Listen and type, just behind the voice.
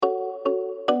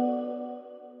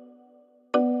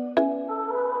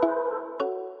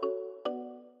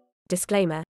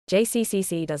Disclaimer: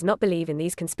 JCCC does not believe in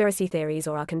these conspiracy theories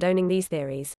or are condoning these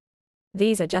theories.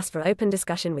 These are just for open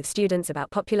discussion with students about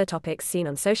popular topics seen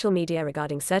on social media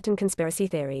regarding certain conspiracy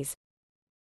theories.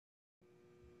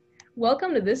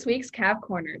 Welcome to this week's Cav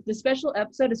Corner. This special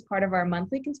episode is part of our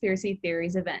monthly conspiracy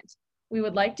theories event. We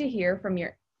would like to hear from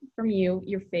you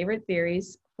your favorite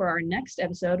theories for our next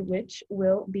episode, which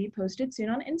will be posted soon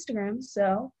on Instagram.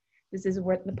 So this is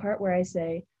the part where I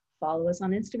say, follow us on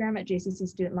Instagram at JCC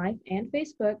Student Life and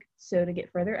Facebook, so to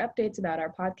get further updates about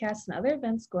our podcasts and other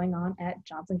events going on at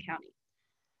Johnson County.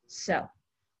 So,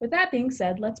 with that being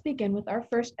said, let's begin with our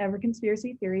first ever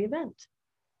conspiracy theory event.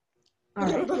 All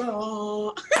right.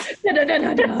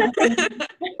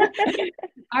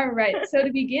 All right, so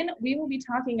to begin, we will be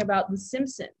talking about The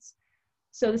Simpsons.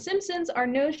 So The Simpsons are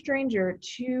no stranger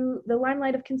to the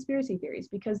limelight of conspiracy theories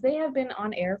because they have been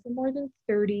on air for more than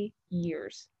 30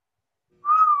 years.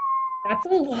 That's a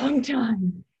long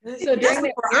time. So that's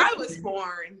before I was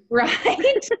born.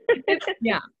 Right?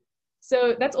 Yeah.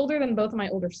 So that's older than both of my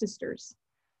older sisters.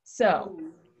 So,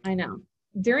 I know.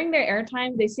 During their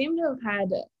airtime, they seem to have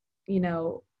had,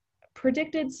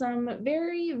 predicted some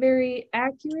very, very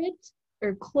accurate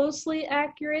or closely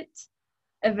accurate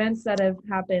events that have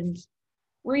happened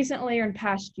recently or in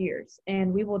past years.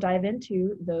 And we will dive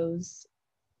into those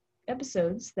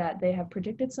episodes that they have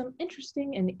predicted some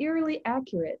interesting and eerily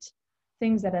accurate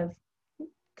things that have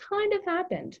kind of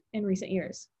happened in recent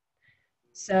years.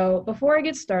 So before I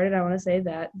get started, I want to say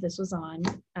that this was on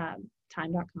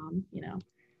time.com,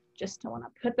 just want to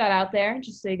put that out there,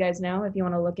 just so you guys know. If you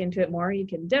want to look into it more, you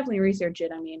can definitely research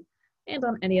it. And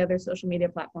on any other social media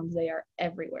platforms, they are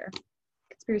everywhere.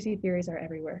 Conspiracy theories are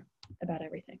everywhere about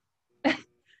everything.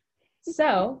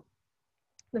 So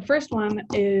the first one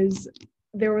is,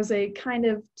 there was a kind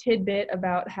of tidbit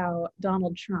about how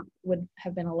Donald Trump would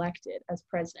have been elected as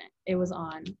president. It was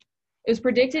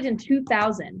predicted in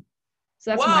 2000.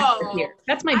 So that's my birth year.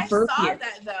 That's my birth year. I saw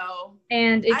that though.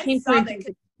 And it came through in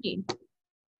 2016.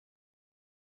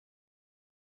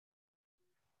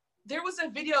 There was a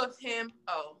video of him.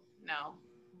 Oh, no.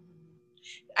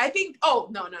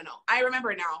 No. I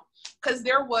remember now. Because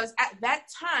at that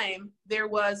time, there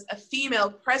was a female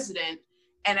president.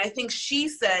 And I think she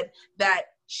said that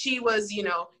she was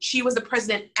the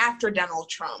president after Donald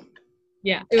Trump.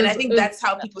 Yeah. I think that's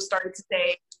how people started to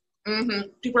say,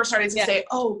 people are starting to say,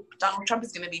 oh, Donald Trump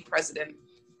is going to be president.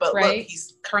 But right. Look,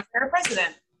 he's currently our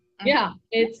president. Yeah.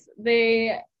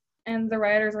 And the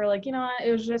writers were like,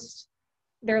 it was just,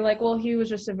 they're like, well, he was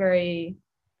just a very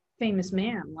famous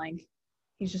man. Like,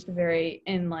 he's just in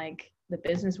the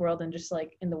business world and just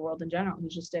in the world in general.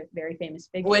 He's just a very famous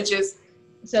figure. Which is,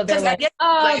 so they're like, they're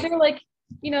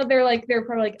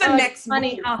probably like, the next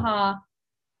funny, haha.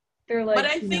 They're like, but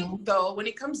I think though, when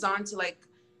it comes down to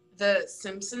the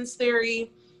Simpsons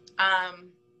theory,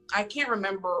 I can't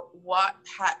remember what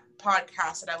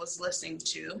podcast that I was listening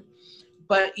to,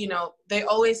 but they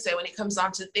always say when it comes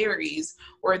down to theories,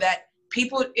 or that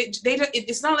people,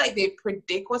 it's not like they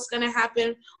predict what's going to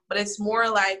happen, but it's more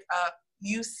like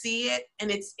you see it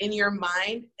and it's in your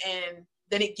mind, and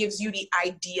then it gives you the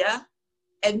idea,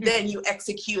 and then you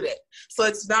execute it. So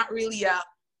it's not really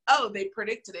they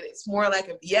predicted it. It's more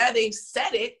like they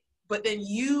said it, but then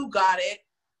you got it,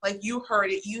 you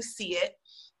heard it, you see it.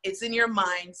 It's in your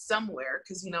mind somewhere,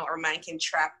 because our mind can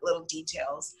trap little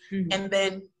details. And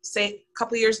then say a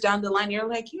couple years down the line, you're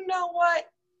like, you know what?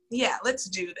 Yeah, let's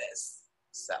do this.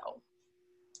 So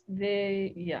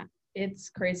it's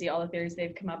crazy, all the theories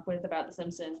they've come up with about The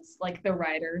Simpsons, the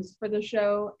writers for the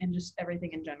show and just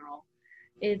everything in general.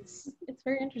 It's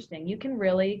very interesting. You can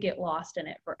really get lost in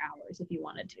it for hours if you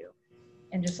wanted to,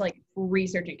 and just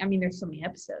researching. There's so many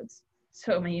episodes.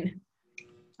 So 30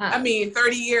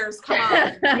 years. Come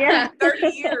on. Yeah, 30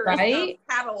 years. Right? Of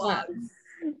catalogs.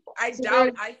 I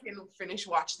doubt I can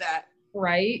watch that.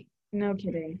 Right? No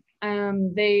kidding.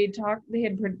 They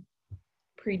had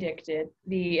predicted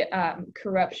the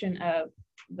corruption of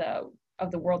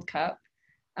the World Cup,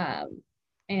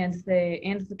 and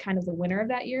the kind of the winner of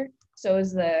that year. So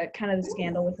is the kind of the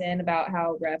scandal within about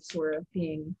how refs were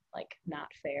being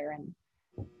not fair and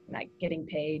not getting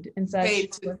paid and such.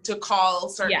 Paid to call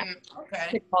certain,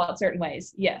 to call it certain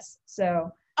ways. Yes. So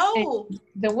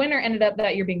the winner ended up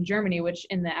that year being Germany, which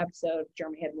in the episode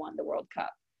Germany had won the World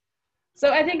Cup.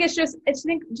 So I think it's just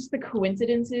the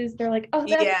coincidences. They're like, oh,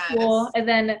 that's cool. And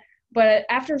then, but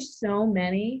after so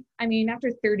many,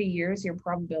 after 30 years, the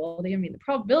probability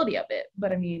of it,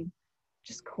 but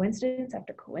just coincidence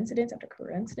after coincidence after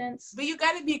coincidence. But you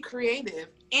got to be creative,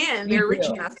 and they're rich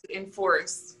enough to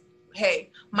enforce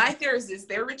hey, my theorist is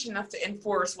they're rich enough to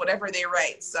enforce whatever they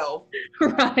write. So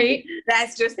Right?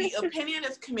 that's just the opinion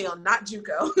of Camille, not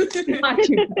Juco. Not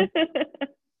you.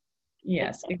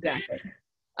 Yes, exactly.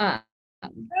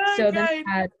 So then they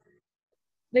have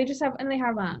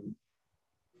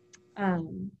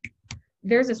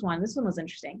there's this one was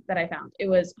interesting that I found. It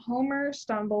was Homer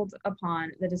stumbled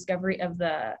upon the discovery of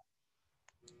the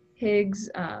Higgs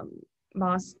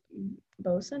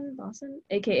boson,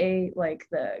 aka like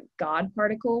the God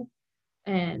particle,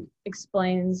 and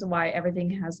explains why everything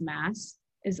has mass.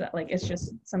 Is that like it's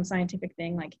just some scientific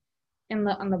thing? Like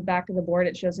on the back of the board,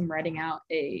 it shows him writing out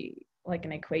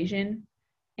an equation,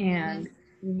 and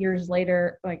years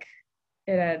later, like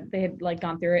they had like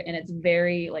gone through it, and it's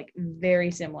very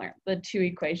similar. The two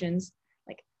equations,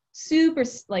 like super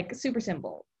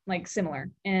simple, like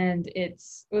similar, and it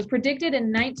was predicted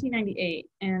in 1998,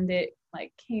 and it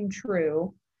like came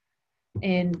true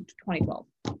in 2012.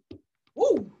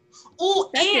 Ooh,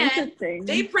 and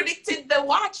they predicted the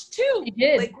watch too. They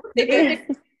did. Like, they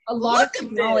predicted a lot of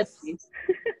technologies.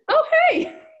 Oh,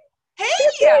 hey!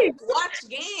 Hey, watch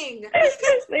gang.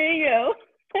 There you go.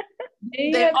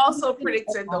 They also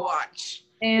predicted the watch.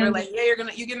 And they're like, yeah,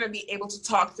 you're gonna be able to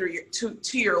talk through your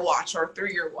to your watch or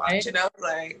through your watch, right? You know,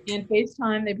 like. And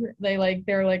FaceTime, they're like,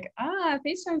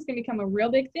 FaceTime's gonna become a real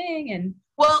big thing, and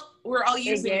well, we're all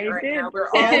using it right now. We're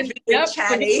all video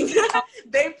chatting.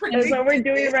 They predicted. That's what we're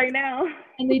doing right now.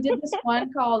 And they did this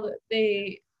one called.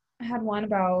 They had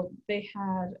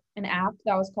an app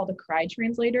that was called a cry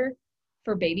translator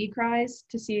for baby cries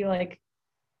to see the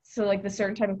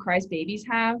certain type of cries babies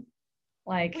have.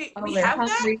 Like, wait, oh, we they're have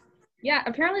hungry. that? Yeah,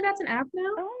 apparently that's an app now.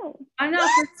 Oh, I'm not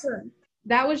for sure.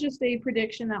 That was just a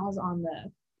prediction that was on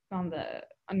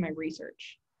my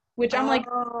research, which I'm like,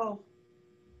 how?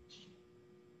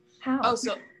 Oh,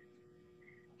 so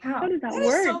how does that is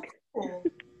work? so cool.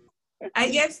 I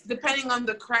guess depending on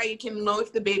the cry, you can know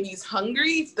if the baby's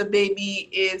hungry, if the baby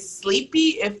is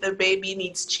sleepy, if the baby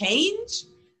needs change.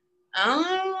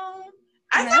 I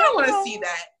kind of want to see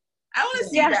that. I want to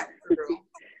see that through.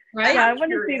 Right? Yeah, I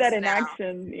want to see that in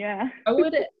action. Yeah. It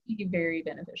would be very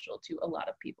beneficial to a lot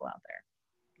of people out there.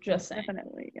 Just saying.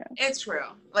 Definitely, yeah. It's true.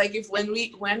 Like when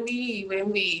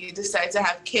we decide to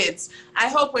have kids, I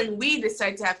hope when we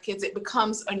decide to have kids, it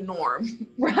becomes a norm.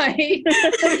 Right.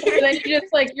 Then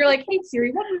you're like, hey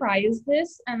Siri, what cry is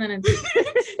this? And then it's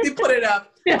you put it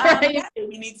up. Right. That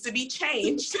baby needs to be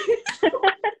changed.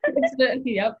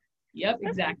 Yep,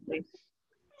 exactly.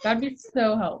 That'd be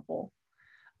so helpful.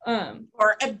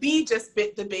 Or a bee just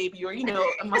bit the baby, or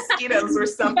a mosquitoes or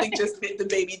something just bit the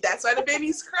baby. That's why the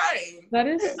baby's crying. That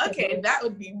is okay. That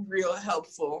would be real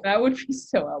helpful. That would be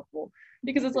so helpful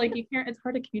because it's like it's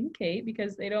hard to communicate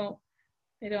because they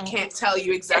can't tell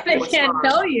you exactly. They can't wrong.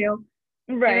 tell you,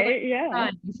 right? Like, yeah.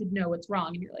 You should know what's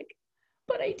wrong, and you're like,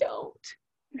 but I don't.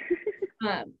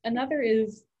 Another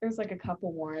is there's like a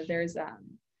couple more. There's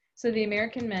so the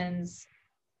American men's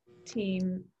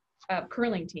team,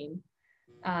 curling team.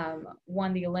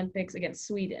 Won the Olympics against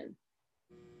Sweden.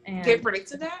 And they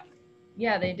predicted that?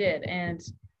 Yeah, they did. And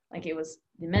it was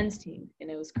the men's team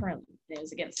and it was curling. And it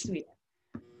was against Sweden.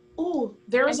 Oh,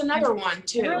 there was another one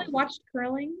too. I really watched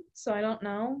curling, so I don't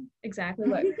know exactly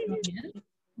what curling is.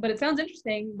 But it sounds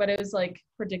interesting, but it was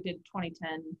predicted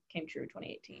 2010, came true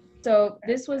 2018. So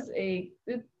this was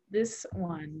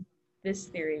this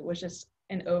theory was just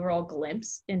an overall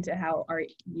glimpse into how our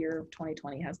year of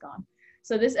 2020 has gone.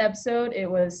 So this episode, it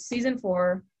was season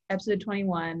 4, episode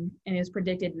 21, and it was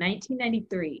predicted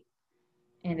 1993.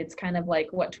 And it's kind of like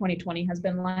what 2020 has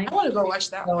been like. I want to go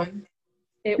watch that one.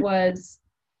 It was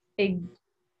an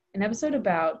episode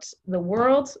about the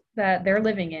world that they're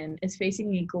living in is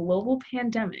facing a global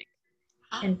pandemic.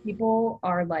 And people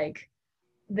are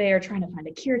they are trying to find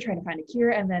a cure,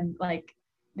 and then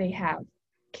they have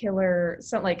killer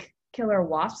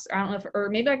wasps. I don't know or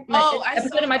maybe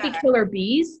episode it might be killer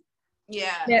bees.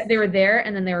 Yeah. They were there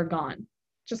and then they were gone.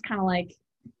 Just kind of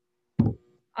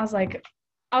I was like,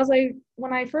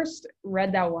 when I first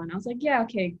read that one, I was like, yeah,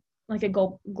 okay, like a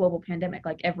global pandemic,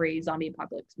 like every zombie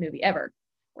apocalypse movie ever,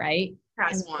 right?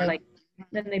 Has one.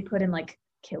 Then they put in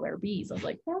killer bees. I was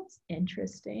like, that's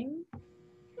interesting.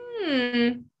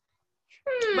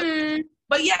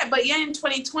 But yeah, in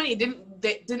 2020,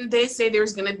 didn't they say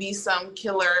there's gonna be some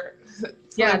killer?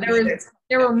 Yeah,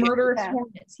 there were murderous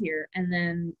hornets here, and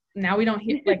then now we don't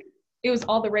hear it was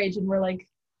all the rage, and we're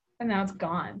and now it's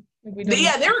gone.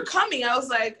 They were coming. I was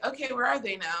like, okay, where are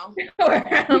they now?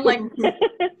 I'm like, should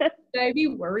I be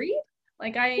worried?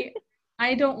 I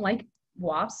don't like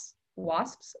wasps,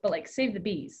 but save the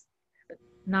bees, but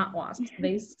not wasps.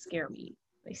 They scare me.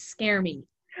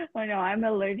 I know I'm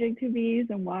allergic to bees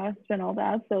and wasps and all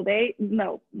that, so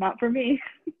no, not for me.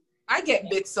 I get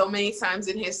bit so many times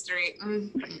in history.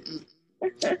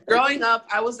 Growing up,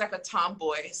 I was like a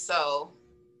tomboy, so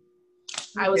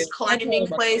I was climbing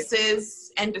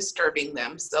places and disturbing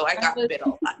them, so I got bit a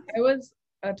lot. I was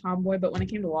a tomboy, but when it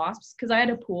came to wasps, because I had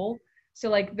a pool, so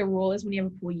like the rule is when you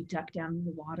have a pool, you duck down in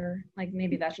the water. Like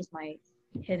maybe that's just my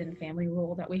hidden family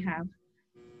rule that we have.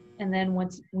 And then when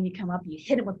you come up, you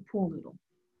hit it with a pool noodle.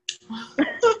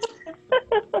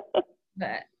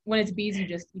 But when it's bees, you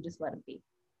just let it be.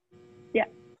 Yeah,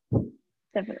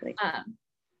 definitely.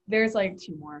 There's like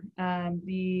two more.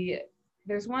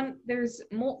 There's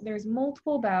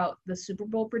multiple about the Super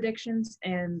Bowl predictions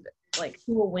and like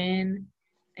who will win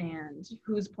and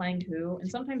who's playing who. And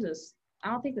sometimes I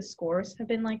don't think the scores have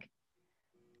been like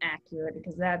accurate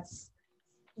because that's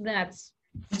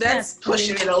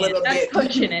pushing it a little bit.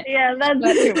 Pushing it. Yeah, that's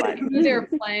too much. Who they're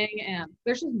playing, and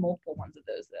there's just multiple ones of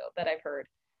those though that I've heard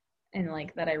and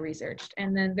like that I researched.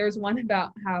 And then there's one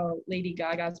about how Lady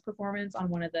Gaga's performance on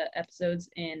one of the episodes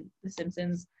in The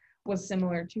Simpsons was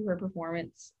similar to her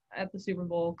performance at the Super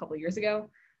Bowl a couple years ago.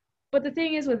 But the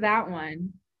thing is with that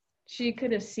one, she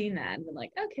could have seen that and been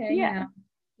like, okay, yeah.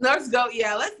 Let's go.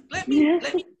 Yeah, let me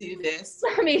do this.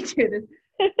 Let me do this.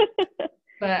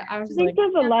 But I was just think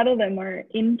there's a lot of them are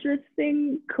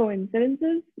interesting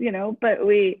coincidences, but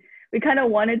we kind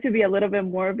of want it to be a little bit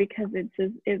more because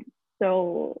it's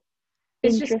so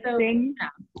interesting.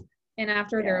 And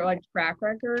after their like track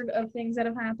record of things that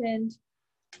have happened,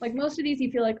 like most of these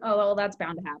you feel like, oh well, that's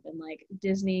bound to happen. Like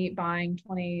Disney buying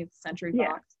 20th Century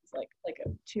Fox is like a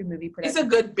 2-movie production. It's a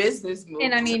good business move.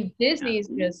 And I mean Disney's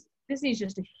just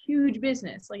a huge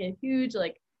business, like a huge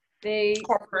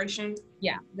corporation.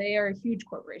 Yeah, they are a huge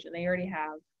corporation. They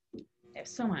have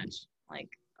so much, like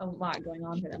a lot going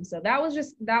on for them. So that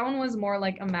one was more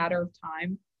like a matter of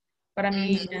time. But I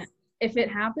mean, if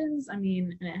it happens, and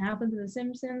it happens in The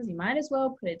Simpsons, you might as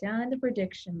well put it down in the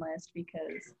prediction list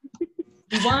because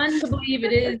we want to believe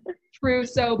it is true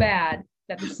so bad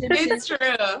that The Simpsons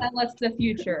tell us the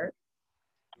future.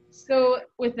 So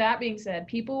with that being said,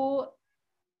 people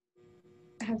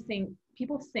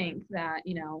think that,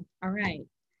 all right,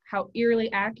 how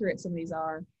eerily accurate some of these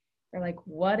are. They're like,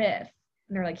 what if?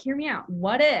 And they're like, hear me out.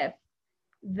 What if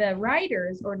the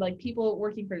writers or like people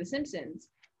working for The Simpsons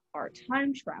are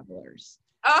time travelers?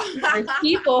 There's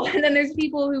people, and then there's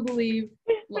people who believe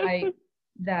like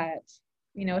that,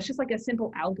 it's just like a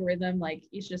simple algorithm. Like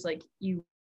it's just like you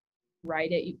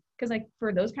write it because like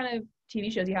for those kind of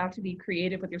TV shows, you have to be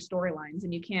creative with your storylines,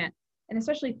 and you can't. And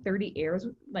especially 30 years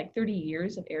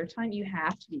of airtime, you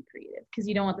have to be creative because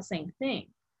you don't want the same thing.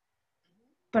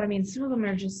 But I mean, some of them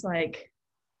are just like,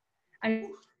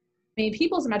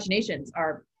 people's imaginations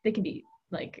they can be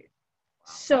like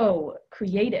so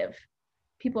creative.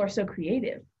 People are so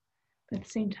creative. But at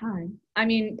the same time,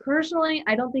 personally,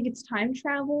 I don't think it's time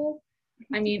travel.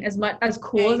 As much as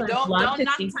cool as I'd love to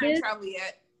think it,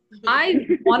 I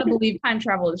want to believe time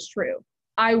travel is true.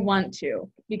 I want to,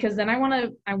 because then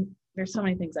there's so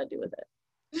many things I'd do with it.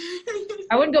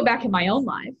 I wouldn't go back in my own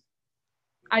life.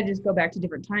 I'd just go back to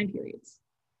different time periods.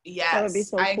 Yes, that would be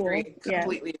so cool. Agree.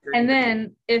 Completely agree. And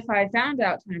then if I found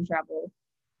out time travel,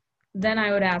 then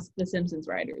I would ask the Simpsons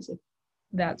writers if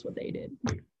that's what they did.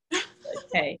 Like,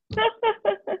 hey.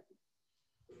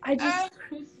 I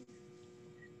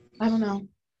don't know.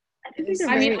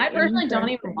 I personally don't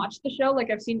even watch the show.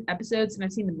 Like I've seen episodes and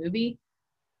I've seen the movie.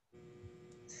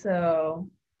 So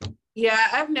yeah,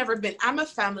 I'm a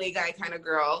Family Guy kind of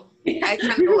girl. I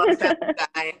kind of love Family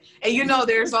Guy. And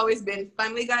there's always been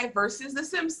Family Guy versus The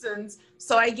Simpsons.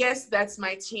 So I guess that's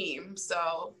my team.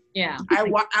 So yeah,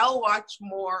 I'll watch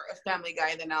more of Family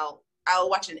Guy than I'll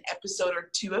watch an episode or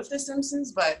two of The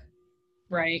Simpsons, but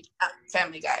right,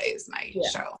 Family Guy is my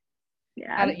show.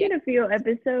 Yeah, I've seen a few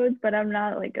episodes, but I'm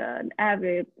not like an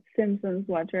avid Simpsons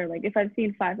watcher. Like if I've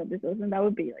seen 5 episodes, then that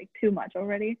would be like too much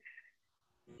already.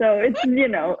 So it's,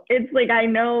 it's like I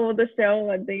know the show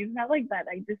and things, not like that.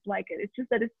 I just like it. It's just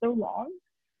that it's so long.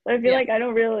 So I feel like I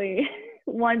don't really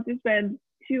want to spend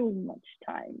too much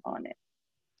time on it.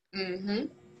 Mm-hmm.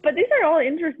 But these are all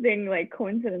interesting, like,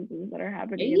 coincidences that are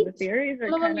happening in the series. Or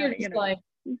kind of, like,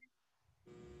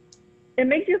 it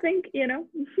makes you think,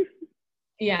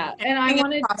 Yeah, and I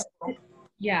wanted,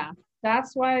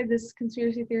 that's why this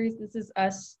conspiracy theories, this is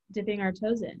us dipping our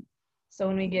toes in. So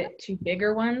when we get to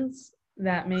bigger ones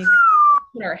that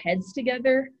put our heads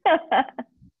together,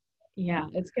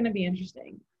 it's going to be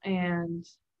interesting. And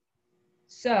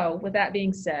so with that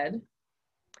being said,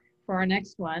 for our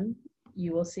next one,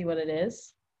 you will see what it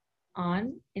is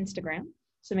on Instagram.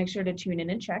 So make sure to tune in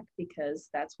and check because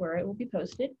that's where it will be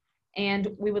posted. And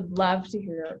we would love to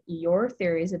hear your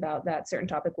theories about that certain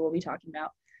topic we'll be talking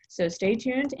about. So stay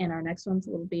tuned, and our next ones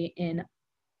will be in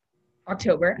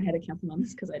October. I had to count the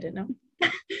months because I didn't know.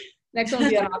 Next one will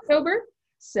be in October.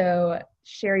 So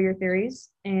share your theories,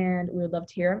 and we would love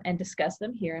to hear them and discuss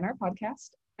them here in our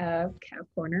podcast of Cav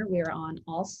Corner. We are on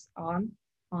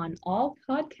all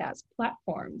podcast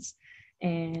platforms,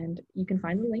 and you can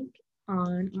find the link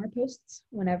on our posts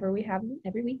whenever we have them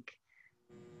every week.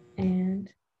 And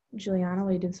Juliana,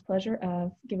 will you do this pleasure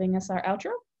of giving us our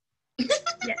outro?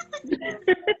 Yes.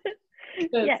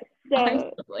 Yes.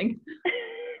 I'm So,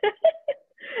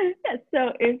 yes,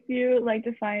 so if you'd like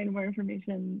to find more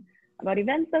information about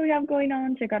events that we have going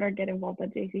on, check out our Get Involved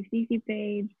at JCCC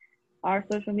page. Our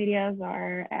social medias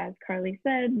are, as Carly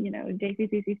said,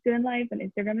 JCCC Student Life on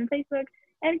Instagram and Facebook,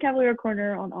 and Cavalier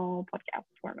Corner on all podcast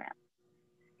formats.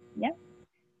 Yep.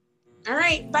 All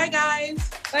right. Bye,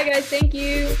 guys. Bye, guys. Thank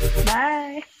you.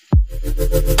 Bye.